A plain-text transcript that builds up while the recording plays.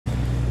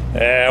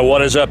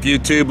What is up,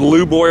 YouTube?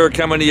 Lou Boyer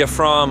coming to you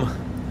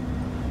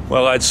from,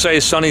 well, I'd say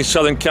sunny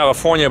Southern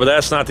California, but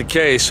that's not the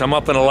case. I'm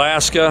up in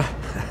Alaska.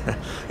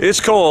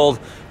 It's cold,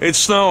 it's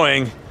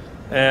snowing,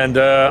 and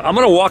I'm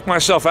gonna walk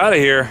myself out of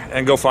here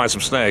and go find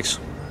some snakes.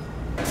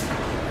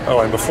 Oh,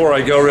 and before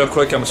I go real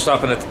quick, I'm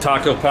stopping at the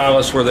Taco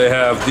Palace where they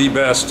have the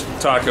best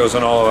tacos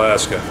in all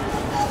Alaska.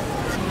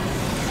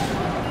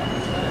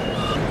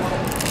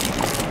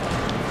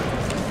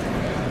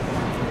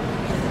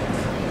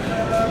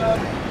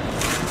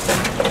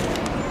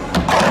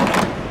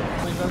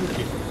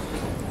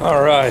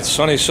 All right,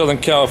 sunny Southern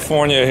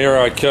California, here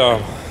I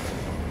come.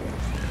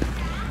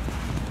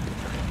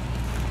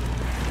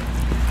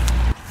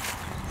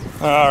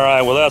 All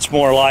right, well, that's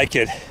more like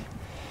it.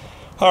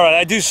 All right,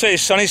 I do say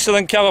sunny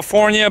Southern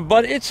California,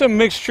 but it's a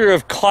mixture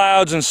of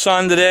clouds and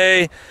sun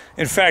today.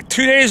 In fact,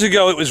 2 days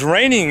ago, it was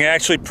raining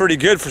actually pretty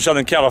good for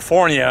Southern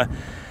California.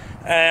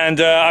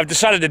 And I've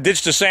decided to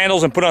ditch the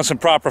sandals and put on some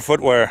proper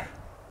footwear.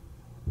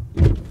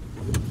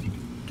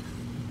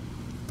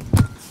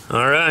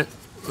 All right,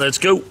 let's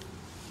go.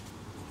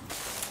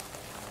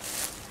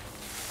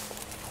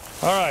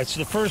 All right, so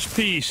the first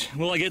piece.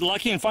 Will I get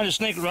lucky and find a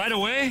snake right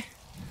away?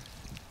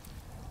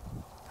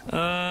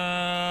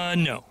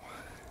 No.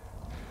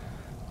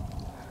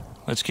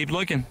 Let's keep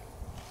looking.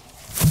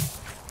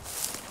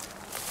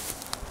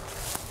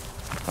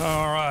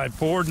 All right,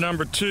 board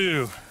number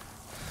 2.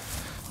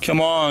 Come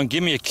on,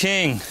 give me a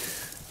king.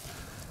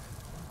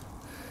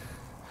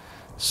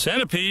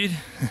 Centipede.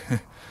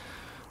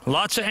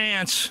 Lots of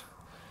ants.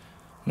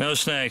 No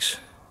snakes.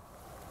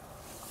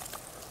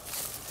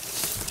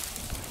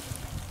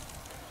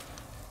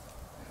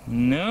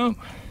 Nope.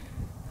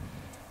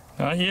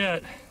 Not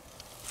yet.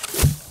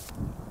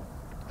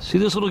 See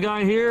this little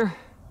guy here?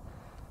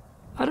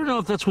 I don't know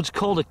if that's what's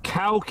called a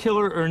cow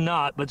killer or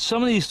not, but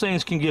some of these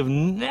things can give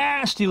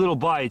nasty little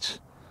bites.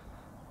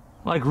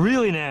 Like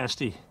really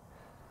nasty.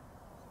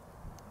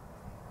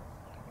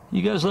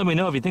 You guys let me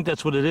know if you think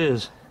that's what it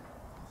is.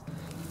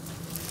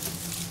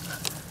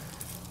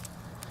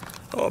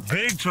 Oh,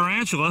 big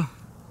tarantula.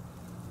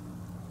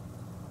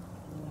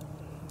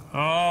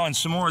 Oh, and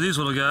some more of these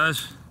little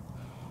guys.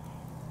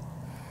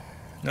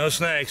 No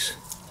snakes.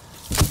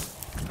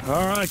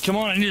 All right, come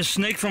on, I need a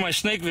snake for my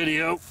snake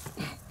video.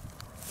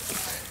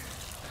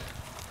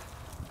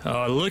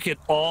 Oh, look at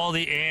all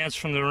the ants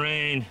from the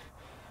rain.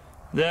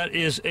 That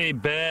is a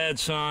bad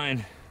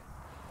sign.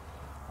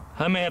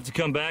 I may have to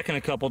come back in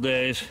a couple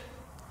days.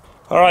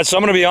 All right, so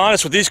I'm gonna be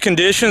honest, with these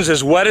conditions,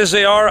 as wet as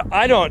they are,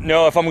 I don't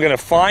know if I'm gonna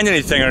find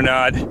anything or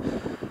not.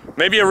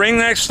 Maybe a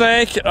ringneck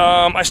snake.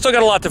 I still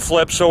got a lot to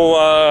flip,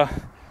 so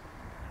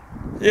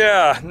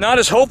yeah, not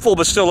as hopeful,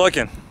 but still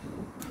looking.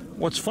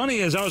 What's funny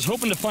is I was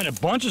hoping to find a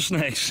bunch of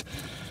snakes.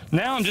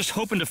 Now I'm just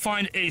hoping to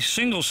find a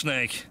single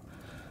snake.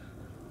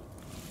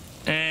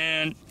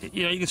 And,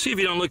 you know, you can see if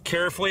you don't look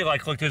carefully,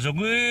 like, look, there's a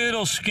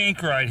little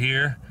skink right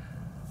here.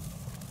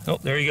 Oh,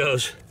 there he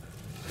goes.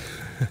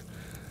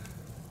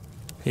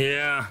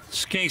 Yeah,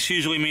 skinks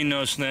usually mean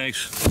no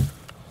snakes.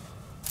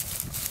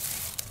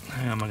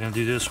 How am I gonna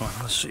do this one?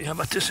 Let's see, how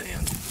about this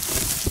end?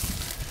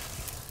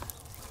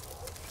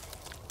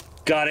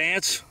 Got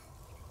ants?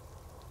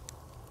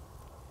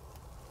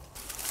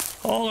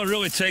 All it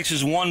really takes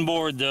is one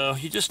board, though.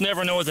 You just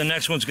never know what the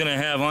next one's gonna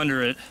have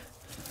under it.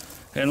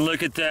 And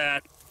look at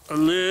that. A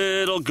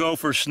little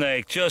gopher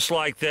snake, just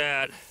like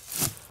that.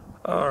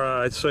 All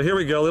right, so here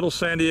we go, little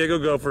San Diego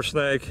gopher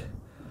snake.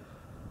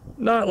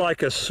 Not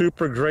like a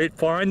super great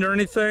find or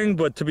anything,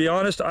 but to be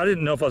honest, I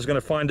didn't know if I was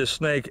gonna find a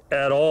snake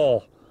at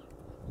all.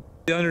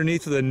 The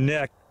underneath of the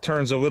neck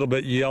turns a little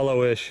bit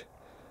yellowish,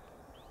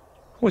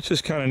 which is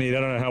kind of neat.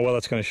 I don't know how well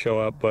that's gonna show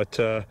up, but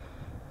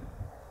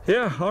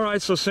yeah, all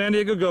right, so San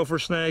Diego gopher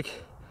snake.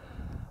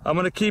 I'm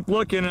gonna keep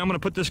looking, and I'm gonna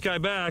put this guy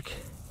back.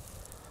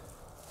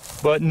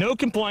 But no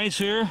complaints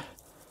here.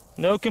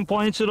 No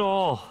complaints at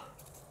all.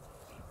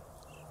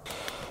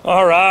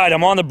 All right,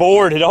 I'm on the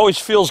board. It always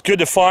feels good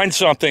to find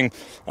something.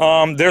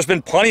 There's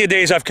been plenty of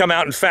days I've come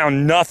out and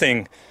found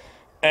nothing.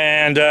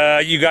 And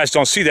you guys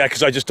don't see that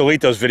because I just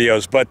delete those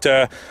videos. But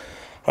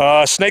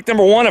snake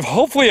number 1 of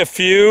hopefully a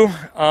few.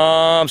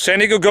 San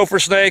Diego gopher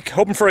snake,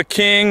 hoping for a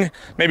king,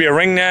 maybe a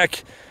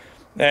ringneck,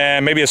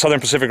 and maybe a Southern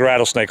Pacific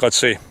rattlesnake. Let's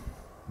see.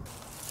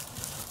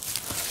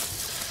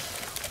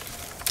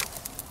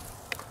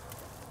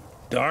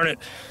 Darn it.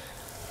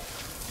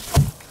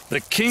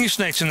 The king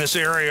snakes in this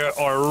area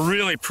are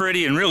really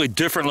pretty and really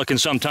different looking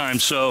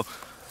sometimes, so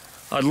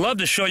I'd love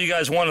to show you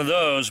guys one of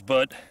those,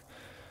 but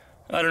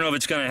I don't know if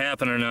it's gonna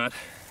happen or not.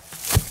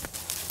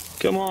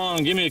 Come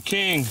on, give me a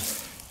king.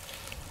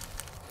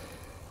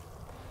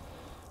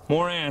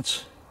 More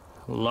ants.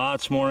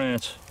 Lots more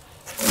ants.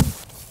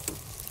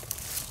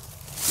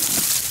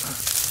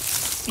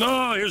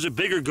 Oh, here's a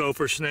bigger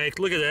gopher snake.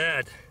 Look at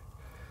that.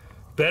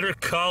 Better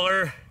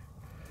color.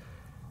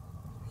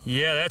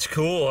 Yeah, that's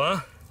cool, huh?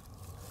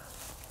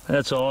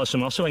 That's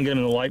awesome. I'll see if I can get him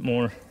in the light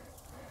more.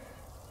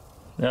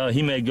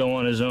 He may go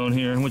on his own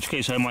here, in which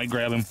case I might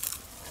grab him.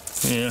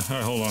 Yeah, all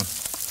right, hold on.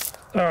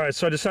 All right,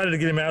 so I decided to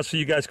get him out so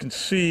you guys can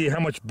see how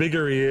much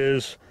bigger he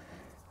is.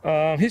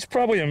 He's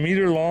probably a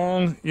meter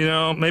long, you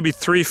know, maybe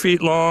 3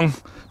 feet long,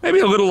 maybe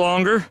a little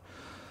longer,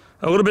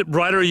 a little bit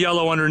brighter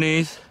yellow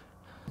underneath.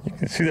 You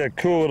can see that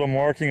cool little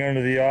marking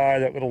under the eye,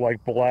 that little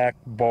like black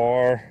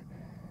bar.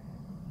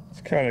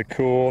 It's kind of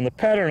cool. And the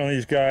pattern on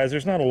these guys,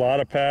 there's not a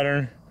lot of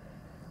pattern.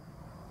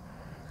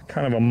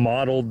 Kind of a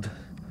mottled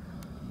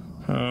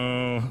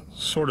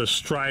sort of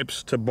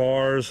stripes to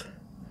bars.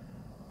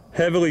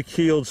 Heavily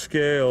keeled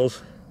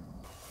scales.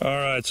 All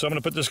right, so I'm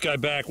gonna put this guy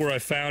back where I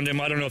found him.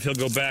 I don't know if he'll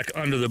go back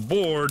under the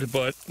board,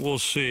 but we'll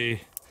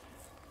see.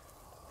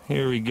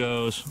 Here he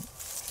goes.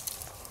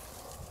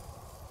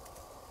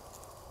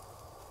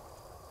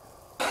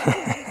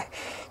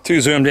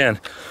 Too zoomed in.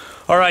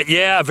 All right,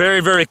 yeah, very,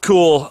 very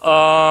cool.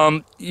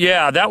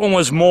 Yeah, that one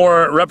was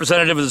more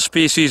representative of the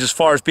species as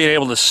far as being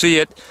able to see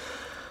it,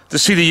 to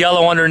see the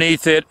yellow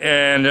underneath it,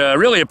 and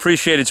really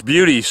appreciate its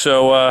beauty.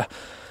 So,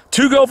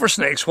 2 gopher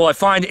snakes. Will I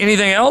find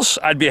anything else?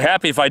 I'd be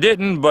happy if I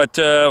didn't, but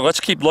let's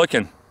keep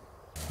looking.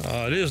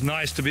 It is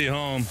nice to be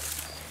home.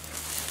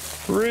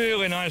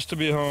 Really nice to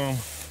be home.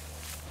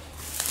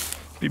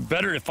 Be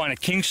better to find a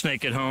king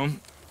snake at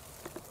home.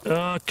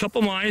 A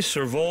couple mice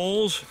or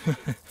voles.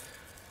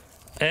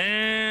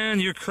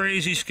 And your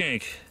crazy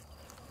skink.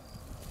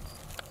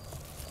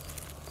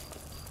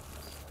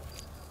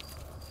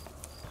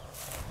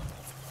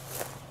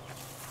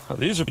 Oh,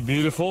 these are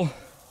beautiful.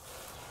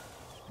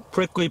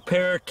 Prickly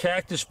pear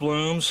cactus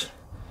blooms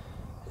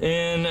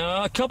in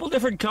a couple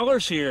different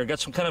colors here. Got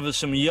some kind of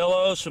some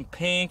yellow, some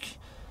pink,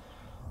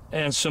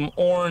 and some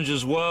orange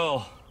as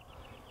well.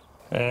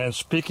 And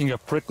speaking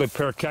of prickly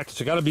pear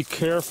cactus, I got to be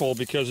careful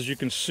because, as you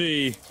can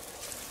see,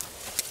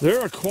 there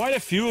are quite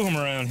a few of them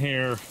around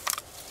here,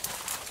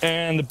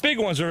 and the big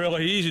ones are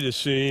really easy to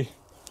see.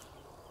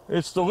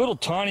 It's the little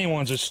tiny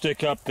ones that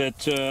stick up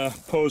that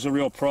pose a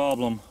real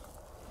problem.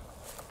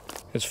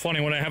 It's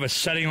funny, when I have a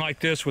setting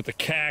like this with the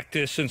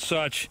cactus and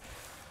such,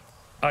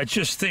 I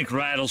just think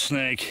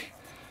rattlesnake.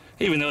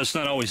 Even though it's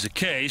not always the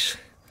case,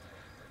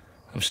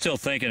 I'm still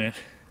thinking it.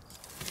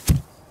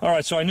 All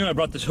right, so I knew I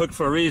brought this hook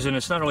for a reason.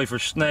 It's not really for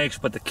snakes,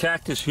 but the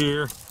cactus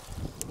here,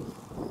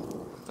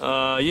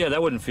 yeah, that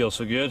wouldn't feel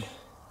so good.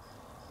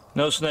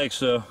 No snakes,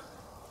 though.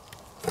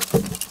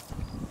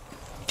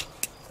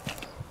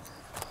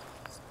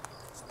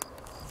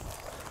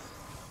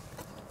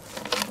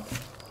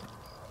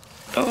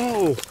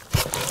 Oh!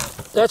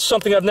 That's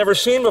something I've never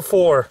seen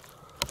before.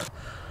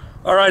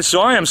 All right, so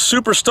I am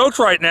super stoked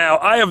right now.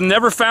 I have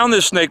never found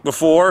this snake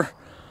before.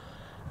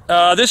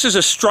 This is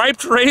a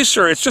striped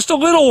racer. It's just a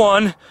little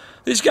one.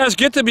 These guys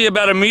get to be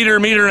about a meter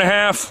and a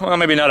half. Well,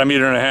 maybe not a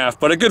meter and a half,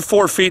 but a good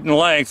 4 feet in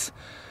length.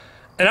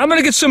 And I'm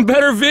gonna get some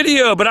better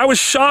video, but I was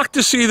shocked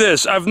to see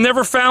this. I've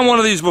never found one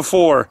of these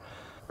before.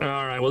 All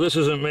right, well, this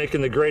isn't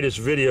making the greatest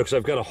video because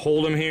I've got to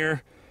hold him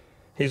here.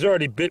 He's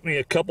already bit me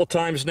a couple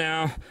times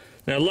now.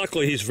 Now,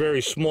 luckily, he's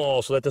very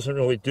small, so that doesn't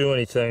really do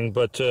anything,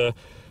 but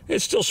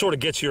it still sort of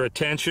gets your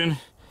attention.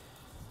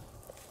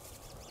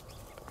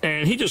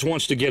 And he just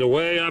wants to get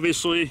away,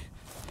 obviously.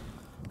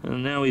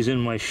 And now he's in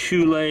my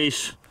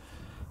shoelace.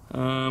 What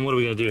are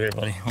we going to do here,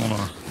 buddy? Hold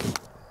on.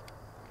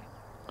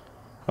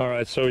 All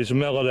right, so he's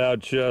mellowed out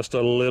just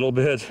a little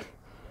bit.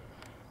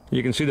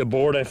 You can see the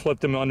board I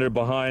flipped him under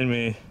behind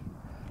me.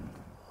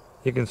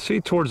 You can see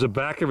towards the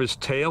back of his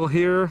tail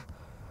here,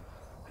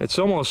 it's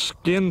almost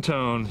skin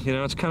tone, you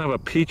know, it's kind of a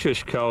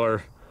peachish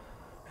color.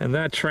 And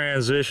that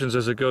transitions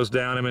as it goes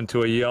down him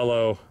into a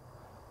yellow.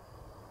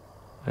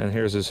 And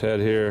here's his head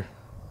here.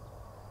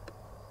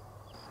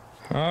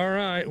 All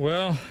right,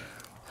 well,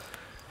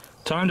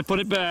 time to put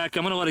it back.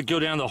 I'm gonna let it go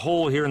down the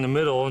hole here in the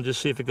middle and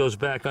just see if it goes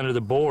back under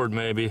the board,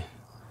 maybe.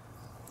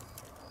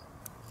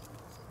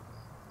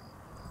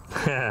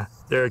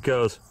 There it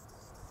goes.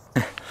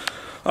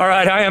 All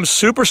right, I am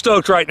super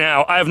stoked right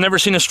now. I have never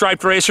seen a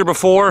striped racer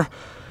before,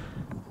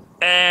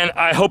 and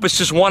I hope it's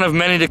just one of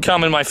many to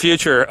come in my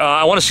future.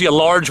 I want to see a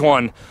large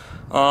one.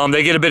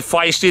 They get a bit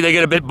feisty, they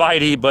get a bit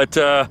bitey, but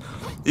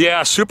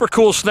yeah, super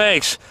cool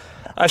snakes.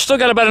 I've still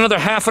got about another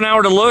half an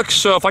hour to look,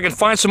 so if I can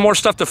find some more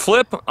stuff to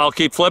flip, I'll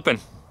keep flipping.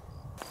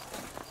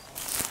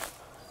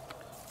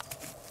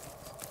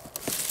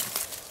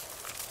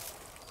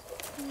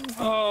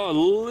 Oh,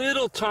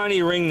 little tiny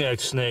ringneck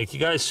snake. You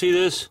guys see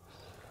this?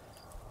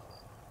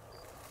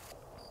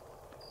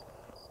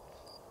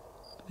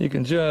 You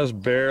can just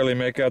barely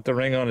make out the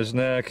ring on his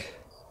neck.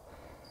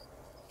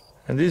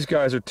 And these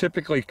guys are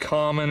typically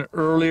common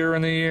earlier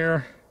in the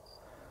year.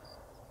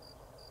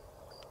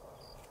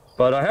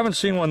 But I haven't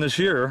seen one this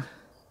year.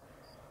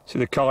 See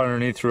the color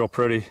underneath, real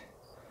pretty.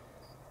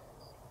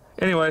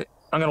 Anyway,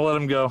 I'm gonna let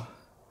them go.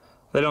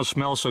 They don't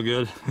smell so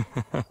good.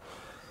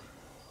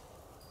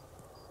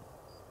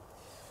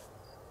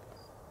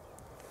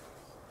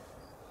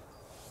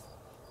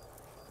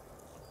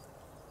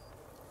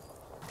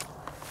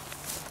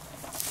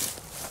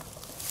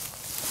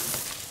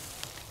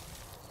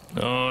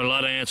 Oh, a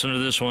lot of ants under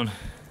this one.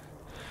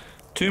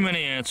 Too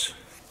many ants.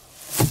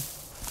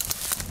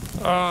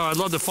 Oh, I'd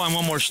love to find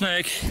one more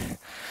snake.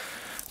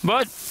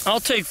 But I'll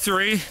take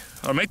 3,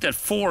 or make that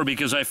 4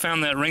 because I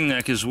found that ring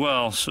neck as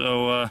well.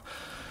 So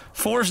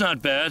 4 is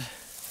not bad.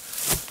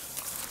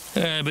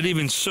 But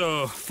even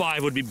so,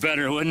 5 would be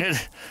better, wouldn't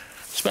it?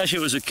 Especially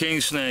if it was a king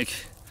snake.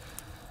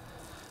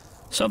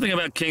 Something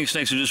about king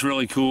snakes are just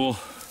really cool.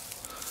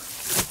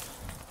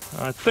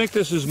 I think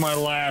this is my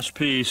last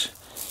piece.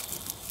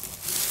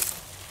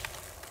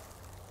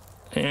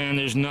 And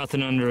there's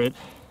nothing under it.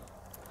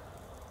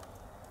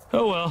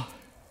 Oh well.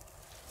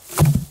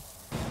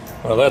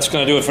 Well, that's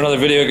going to do it for another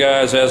video,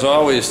 guys. As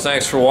always,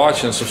 thanks for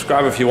watching.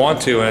 Subscribe if you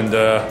want to, and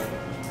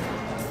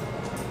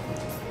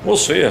we'll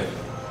see you.